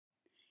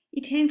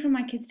Etaine from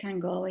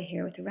Mykidstime Galway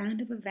here with a round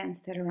of events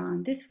that are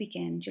on this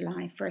weekend,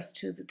 July 1st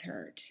to the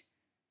 3rd.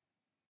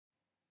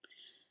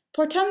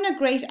 Portumna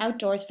Great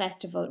Outdoors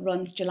Festival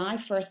runs July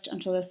 1st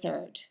until the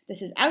 3rd.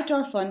 This is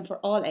outdoor fun for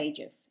all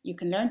ages. You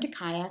can learn to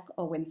kayak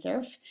or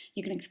windsurf,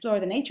 you can explore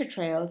the nature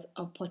trails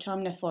of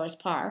Portumna Forest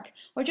Park,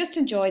 or just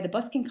enjoy the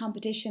busking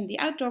competition, the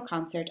outdoor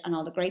concert and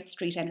all the great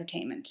street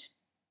entertainment.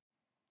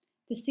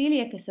 The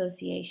Celiac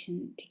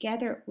Association,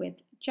 together with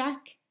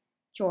Jack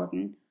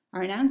Jordan,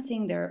 are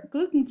announcing their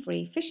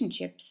gluten-free fish and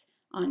chips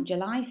on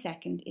July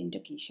 2nd in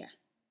Dokisha.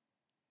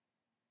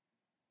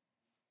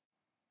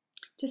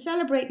 To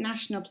celebrate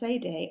National Play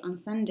Day on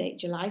Sunday,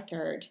 July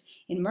 3rd,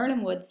 in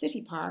Merlin Woods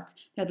City Park,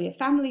 there'll be a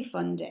family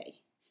fun day.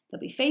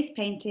 There'll be face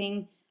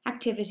painting,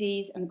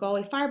 activities, and the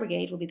Galway Fire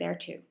Brigade will be there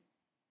too.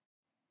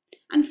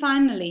 And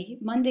finally,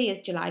 Monday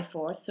is July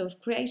 4th, so we've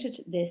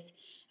created this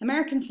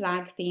American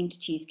flag themed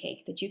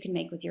cheesecake that you can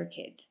make with your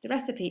kids. The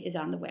recipe is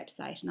on the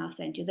website and I'll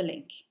send you the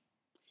link.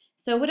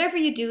 So whatever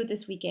you do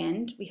this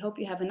weekend, we hope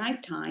you have a nice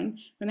time.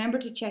 Remember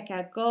to check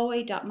out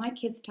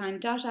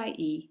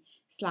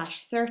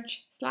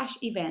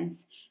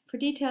galway.mykidstime.ie/search/events for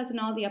details on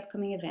all the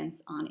upcoming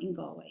events on in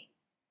Galway.